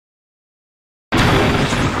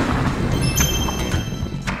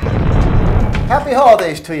Happy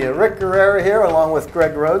holidays to you. Rick Guerrera here along with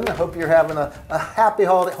Greg Roden. I hope you're having a happy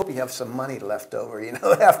holiday. Hope you have some money left over, you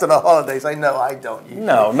know, after the holidays. I know I don't usually.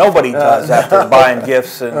 No, nobody does after buying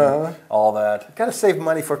gifts and all that. Got to save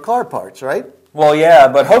money for car parts, right? Well, yeah,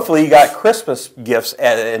 but hopefully you got Christmas gifts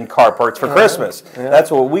and car parts for Christmas. Yeah. That's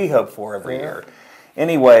what we hope for every year.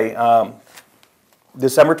 Anyway,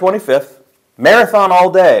 December 25th, marathon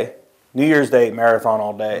all day. New Year's Day, marathon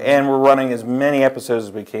all day. And we're running as many episodes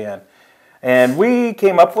as we can. And we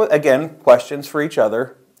came up with, again, questions for each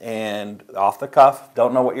other. And off the cuff,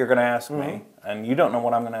 don't know what you're going to ask me. And you don't know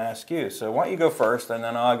what I'm going to ask you. So why don't you go first, and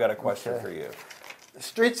then I've got a question for you.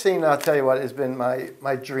 Street Scene, I'll tell you what, has been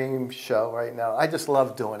my dream show right now. I just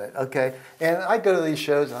love doing it, okay? And I go to these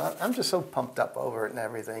shows, and I'm just so pumped up over it and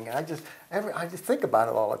everything. And I just think about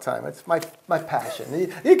it all the time. It's my passion.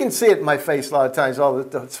 You can see it in my face a lot of times, all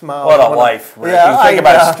the smile. What a life, Rick. Yeah, you think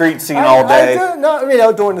about Street Scene all day. You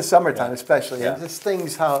know, during the summertime especially. Yeah. Just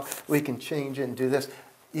things how we can change it and do this.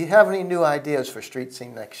 You have any new ideas for Street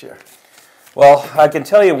Scene next year? Well, I can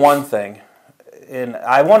tell you one thing. And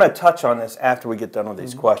I want to touch on this after we get done with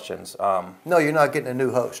these questions. No, you're not getting a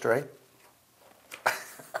new host, right?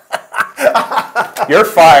 You're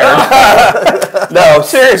fired. No,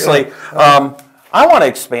 seriously. I want to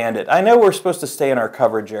expand it. I know we're supposed to stay in our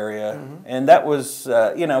coverage area, and that was,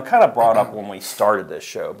 you know, kind of brought up when we started this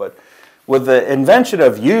show. But with the invention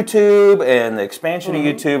of YouTube and the expansion of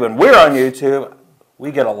YouTube, and we're on YouTube,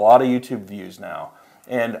 we get a lot of YouTube views now.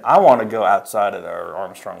 And I want to go outside of our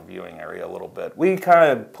Armstrong viewing area a little bit. We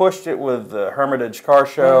kind of pushed it with the Hermitage Car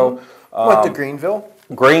Show. Went to Greenville.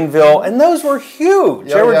 Greenville, and those were huge.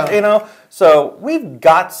 You know, so we've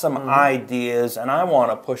got some ideas, and I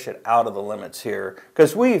want to push it out of the limits here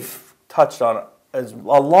because we've touched on a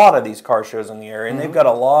lot of these car shows in the area, and they've got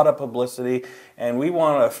a lot of publicity, and we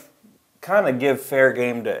want to kind of give fair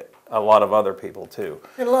game to a lot of other people too.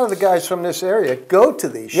 And a lot of the guys from this area go to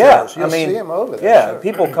these shows. You'll see them over there. Yeah,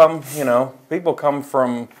 people come, you know, people come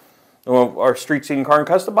from our Street Scene Car and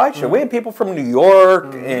Custom Bike Show. We had people from New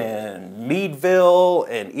York and Meadville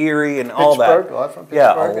and Erie and all that. A lot from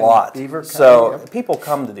Pittsburgh. Yeah, a lot. Beaver County, so people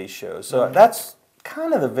come to these shows. So that's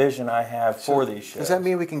kind of the vision I have for these shows. Does that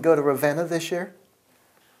mean we can go to Ravenna this year?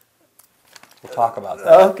 We'll talk about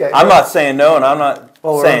that. Okay. I'm not saying no, and I'm not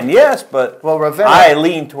saying yes, but Ravenna, I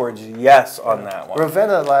lean towards yes on that one.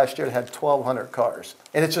 Ravenna last year had 1,200 cars,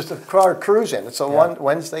 and it's just a car cruising. It's a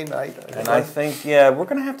Wednesday night. And I think, we're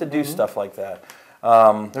going to have to do stuff like that.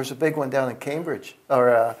 There's a big one down in Cambridge,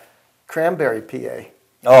 or Cranberry, PA.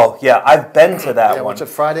 Oh, yeah, I've been to that one. It's a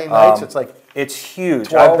Friday nights. It's like it's huge.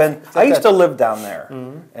 12, I used to live down there,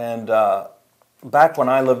 and back when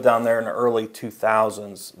I lived down there in the early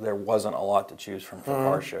 2000s, there wasn't a lot to choose from for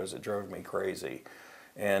car shows. It drove me crazy.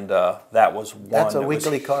 And that was one. That's a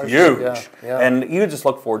weekly car show. Huge. Yeah. And you just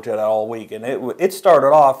look forward to that all week. And it started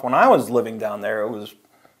off, when I was living down there, it was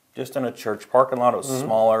just in a church parking lot. It was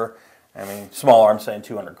smaller. I mean, smaller, I'm saying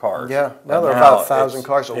 200 cars. Yeah, now they're about 1,000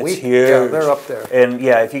 cars a week. It's huge. Yeah, they're up there. And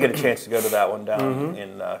yeah, if you get a chance to go to that one down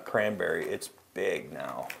in Cranberry, it's big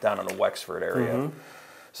now, down in the Wexford area.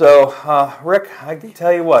 So, Rick, I can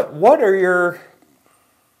tell you what are your,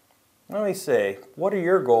 let me say, what are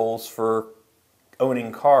your goals for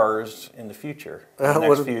owning cars in the future, in the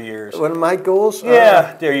next few years? What are my goals?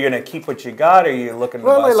 Yeah, are you going to keep what you got, or are you looking to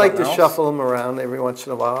buy I like something to else? shuffle them around every once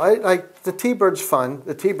in a while. The T-Bird's fun.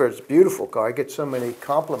 The T-Bird's a beautiful car. I get so many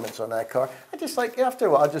compliments on that car. I just like, after a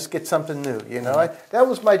while, just get something new, you know. That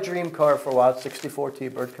was my dream car for a while, 64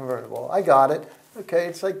 T-Bird convertible. I got it. Okay,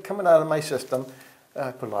 it's like coming out of my system.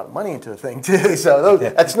 I put a lot of money into the thing too, so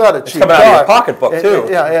that's not a cheap car. It's coming out of your pocketbook too.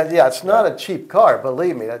 Yeah, it's not a cheap car.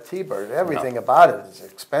 Believe me, that T-Bird, everything about it is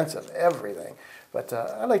expensive, everything. But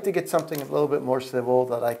I like to get something a little bit more civil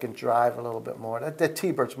that I can drive a little bit more. That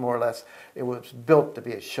T-Bird's more or less, it was built to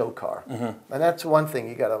be a show car, and that's one thing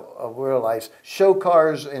you got to realize. Show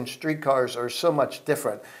cars and street cars are so much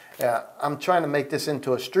different. I'm trying to make this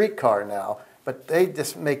into a street car now. But they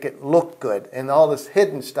just make it look good, and all this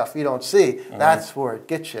hidden stuff you don't see, that's where it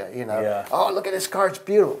gets you, you know. Yeah. Oh, look at this car, it's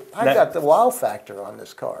beautiful. I got the wow factor on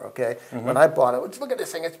this car, okay? When I bought it, look at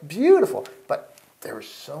this thing, it's beautiful. But there are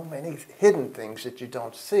so many hidden things that you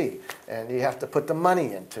don't see, and you have to put the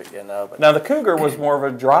money into, you know. But now, the Cougar was more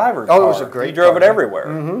of a driver car. Oh, it was a great You drove car. it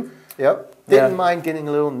everywhere. Yep. Didn't mind getting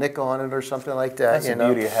a little nick on it or something like that. That's the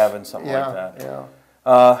beauty of having something like that.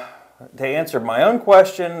 Yeah. To answer my own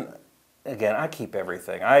question, again, I keep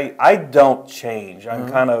everything. I don't change. I'm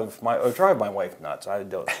kind of, I drive my wife nuts. I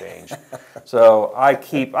don't change. So I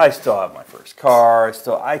still have my first car.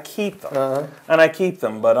 I keep them. And I keep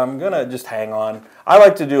them, but I'm going to just hang on. I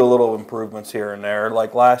like to do a little improvements here and there.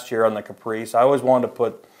 Like last year on the Caprice, I always wanted to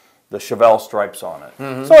put the Chevelle stripes on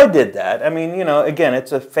it. So I did that. I mean, you know, again,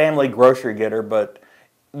 it's a family grocery getter, but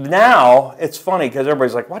now it's funny because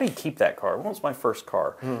everybody's like, why do you keep that car? Well, it's my first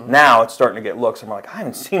car. Now it's starting to get looks. I'm like, I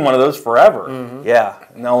haven't seen one of those forever. Yeah.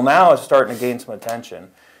 No, now it's starting to gain some attention.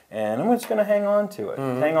 And I'm just going to hang on to it.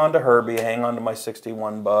 Hang on to Herbie, hang on to my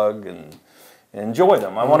 61 Bug, and enjoy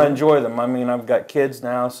them. I want to enjoy them. I mean, I've got kids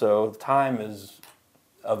now, so time is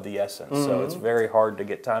of the essence. So it's very hard to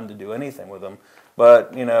get time to do anything with them.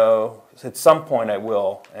 But, you know, at some point I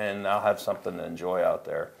will, and I'll have something to enjoy out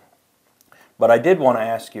there. But I did want to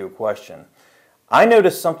ask you a question. I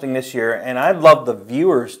noticed something this year, and I'd love the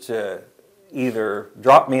viewers to either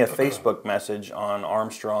drop me a Facebook message on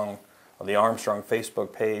Armstrong, or the Armstrong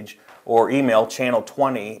Facebook page, or email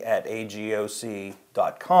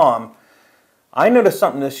channel20@agoc.com. I noticed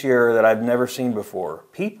something this year that I've never seen before.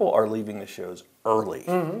 People are leaving the shows early.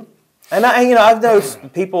 And I've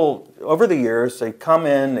noticed people over the years, they come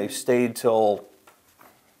in, they've stayed till,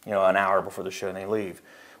 an hour before the show and they leave.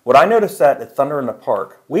 What I noticed that at Thunder in the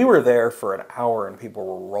Park, we were there for an hour and people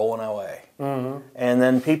were rolling away. And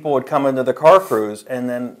then people would come into the car cruise and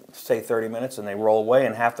then say 30 minutes and they roll away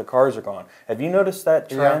and half the cars are gone. Have you noticed that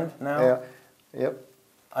trend now? Yeah. Yep.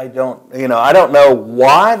 I don't know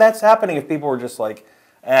why that's happening. If people were just like,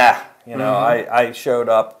 I showed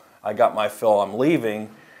up, I got my fill, I'm leaving,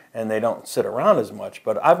 and they don't sit around as much.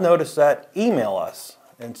 But I've noticed that. Email us,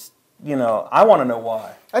 and I want to know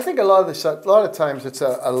why. I think a lot of times it's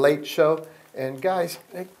a late show, and guys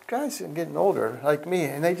are getting older like me,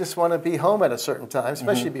 and they just want to be home at a certain time,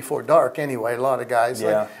 especially before dark. Anyway, a lot of guys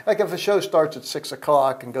like if a show starts at 6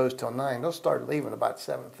 o'clock and goes till 9, they'll start leaving about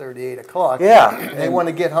 7:30, 8 o'clock. Yeah, and they want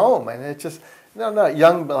to get home, and it's just. No, not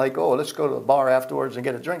young, but like, oh, let's go to the bar afterwards and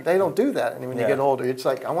get a drink. They don't do that. And when you get older, it's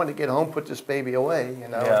like, I want to get home, put this baby away,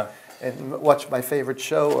 and watch my favorite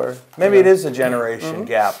show. Or maybe it is a generation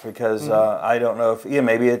gap because I don't know if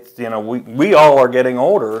maybe it's we all are getting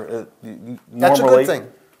older. That's a good thing.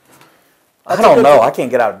 I don't know. I can't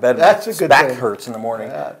get out of bed. That's a good back thing. Hurts in the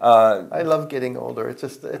morning. I love getting older. It's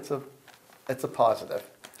just it's a positive.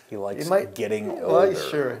 He likes getting older. Well,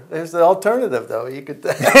 sure. There's the alternative, though. You could.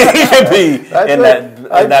 You should be in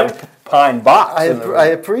that pine box. I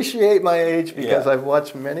appreciate my age because I've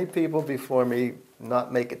watched many people before me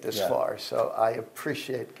not make it this far. So I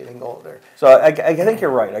appreciate getting older. So I think you're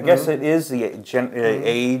right. I guess it is the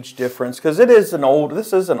age difference because this is an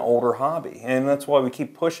older hobby, and that's why we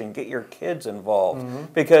keep pushing. Get your kids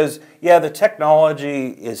involved because the technology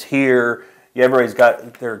is here. Everybody's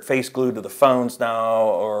got their face glued to the phones now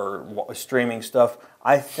or streaming stuff.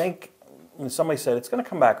 I think, somebody said, it's going to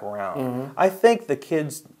come back around. I think the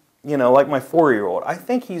kids, like my 4-year-old, I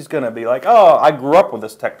think he's going to be like, oh, I grew up with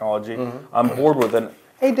this technology. I'm bored with it.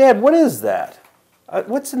 Hey, Dad, what is that?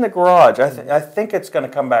 What's in the garage? I think it's going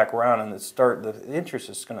to come back around and the interest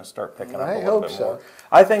is going to start picking up a little bit more.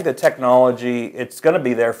 I think the technology, it's going to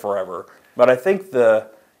be there forever. But I think the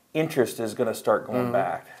interest is going to start going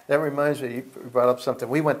back. That reminds me, you brought up something.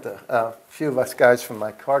 We went to, a few of us guys from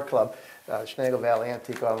my car club, Schnagel Valley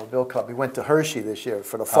Antique Automobile Club, we went to Hershey this year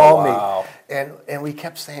for the fall meet. And we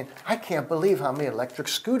kept saying, I can't believe how many electric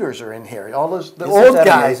scooters are in here. All those old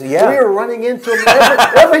guys. We were running into them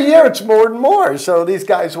every year. It's more and more. So these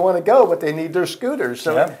guys want to go, but they need their scooters.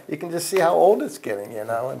 So you can just see how old it's getting, And,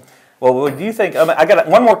 well, do you think? I got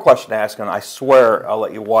one more question to ask, and I swear I'll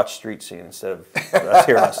let you watch Street Scene instead of us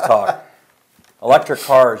hearing us talk. Electric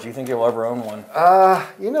cars. Do you think you'll ever own one?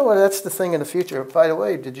 You know what? That's the thing in the future. By the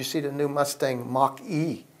way, did you see the new Mustang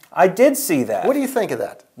Mach-E? I did see that. What do you think of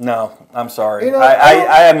that? No, I'm sorry.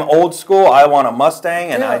 I am old school. I want a Mustang,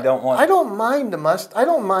 and I don't want. I don't mind the I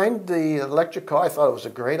don't mind the electric car. I thought it was a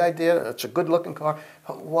great idea. It's a good-looking car.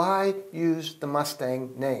 But why use the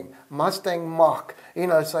Mustang name? Mustang Mach.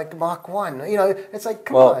 It's like Mach 1. It's like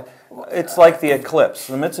come on. It's like the Eclipse,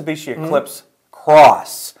 the Mitsubishi Eclipse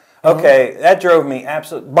Cross. Okay, that drove me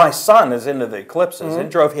absolutely. My son is into the Eclipses.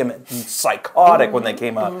 It drove him psychotic when they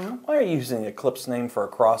came out. Why are you using the Eclipse name for a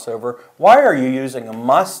crossover? Why are you using a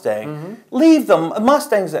Mustang? Leave them.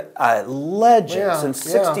 Mustang's a legend since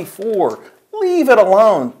 '64. Leave it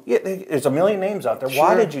alone. There's a million names out there.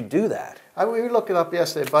 Why did you do that? We were looking up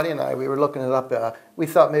yesterday, Buddy and I. We were looking it up. We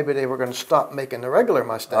thought maybe they were going to stop making the regular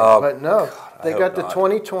Mustang, but no. They got the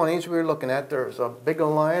 2020s. We were looking at. There's a big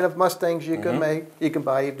line of Mustangs you can make. You can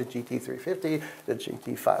buy the GT350, the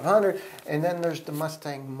GT500, and then there's the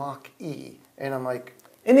Mustang Mach-E. And I'm like,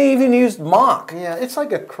 and they even used Mach. yeah, it's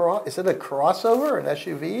like is it a crossover, an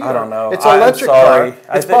SUV? I don't know. It's an electric car.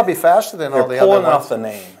 It's probably faster than all the other ones. They're pulling off the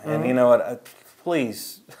name, and you know what?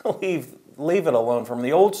 Please leave it alone. From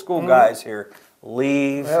the old school guys here,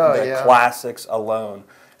 leave the classics alone.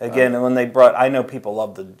 Again, when they brought, I know people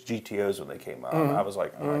loved the GTOs when they came out. I was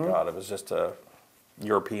like, oh my God, it was just a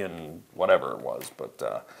European whatever it was,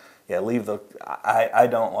 but. Yeah, leave the. I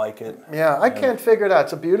don't like it. Yeah, I can't figure it out.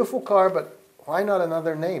 It's a beautiful car, but why not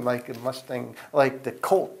another name like a Mustang, like the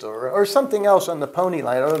Colt, or something else on the Pony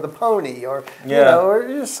line, or the Pony, or you know, or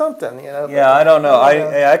just something. You know. Yeah, I don't know.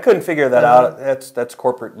 I couldn't figure that out. That's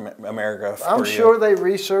corporate America. I'm sure they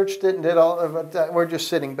researched it and did all of it. We're just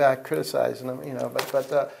sitting back criticizing them, you know.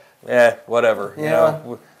 But yeah, whatever. Yeah. You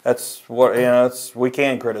know, that's what you know. We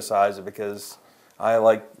can criticize it because I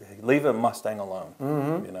leave a Mustang alone.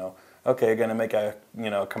 You know. Okay, you're gonna make a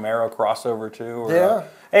Camaro crossover too. Or,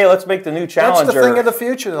 hey, let's make the new Challenger. That's the thing of the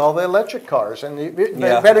future, all the electric cars, and you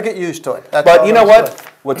better get used to it. That's but you know what?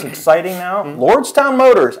 What's exciting now? Lordstown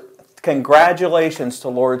Motors. Congratulations to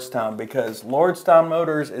Lordstown, because Lordstown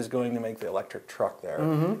Motors is going to make the electric truck there,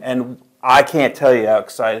 and I can't tell you how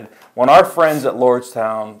excited. When our friends at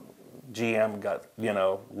Lordstown, GM got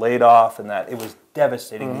laid off, and that it was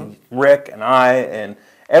devastating. Rick and I and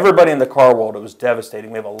everybody in the car world, it was devastating.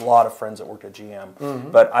 We have a lot of friends that worked at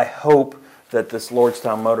GM. But I hope that this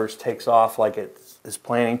Lordstown Motors takes off like it is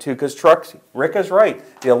planning to, because trucks, Rick is right,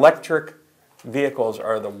 the electric vehicles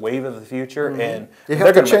are the wave of the future, and you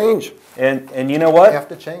have to change. And you know what? You have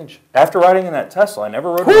to change. After riding in that Tesla, I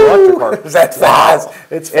never rode an electric car. That's fast.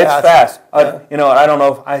 It's fast. It's fast. You know, I don't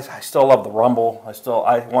know if I still love the rumble.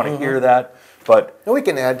 I want to hear that. But and we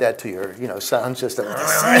can add that to your, sound system.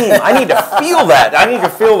 Same. I need to feel that. I need to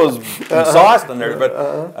feel those exhaust in there. But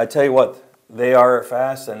I tell you what, they are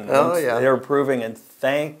fast, and they're improving. And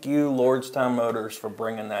thank you, Lordstown Motors, for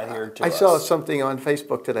bringing that here to us. I saw something on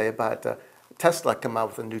Facebook today about Tesla come out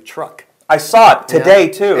with a new truck. I saw it today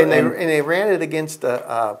too, and they ran it against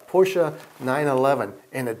the Porsche 911,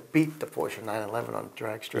 and it beat the Porsche 911 on the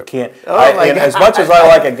drag strip. You can't. As much as I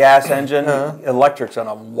like a gas engine, electric's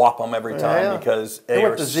gonna whop them every time because they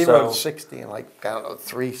went to 0 to 60 in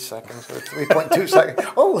 3 seconds or 3.2 seconds.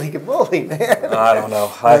 Holy moly, man! I don't know.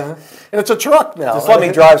 And it's a truck now. Just let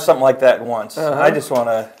me drive something like that once. I just want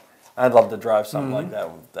to. I'd love to drive something like that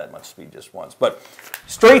with that much speed just once. But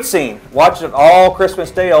Street Scene, watch it all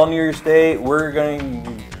Christmas Day, all New Year's Day. We're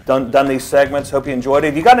going done these segments. Hope you enjoyed it.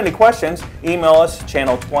 If you got any questions, email us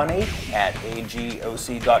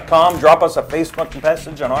channel20@agoc.com. Drop us a Facebook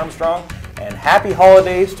message on Armstrong. And happy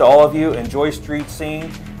holidays to all of you. Enjoy Street Scene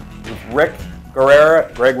with Rick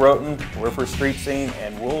Guerrera, Greg Roten. We're for Street Scene,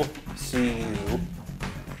 and we'll see you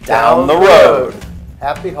down the road.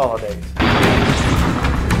 Happy holidays.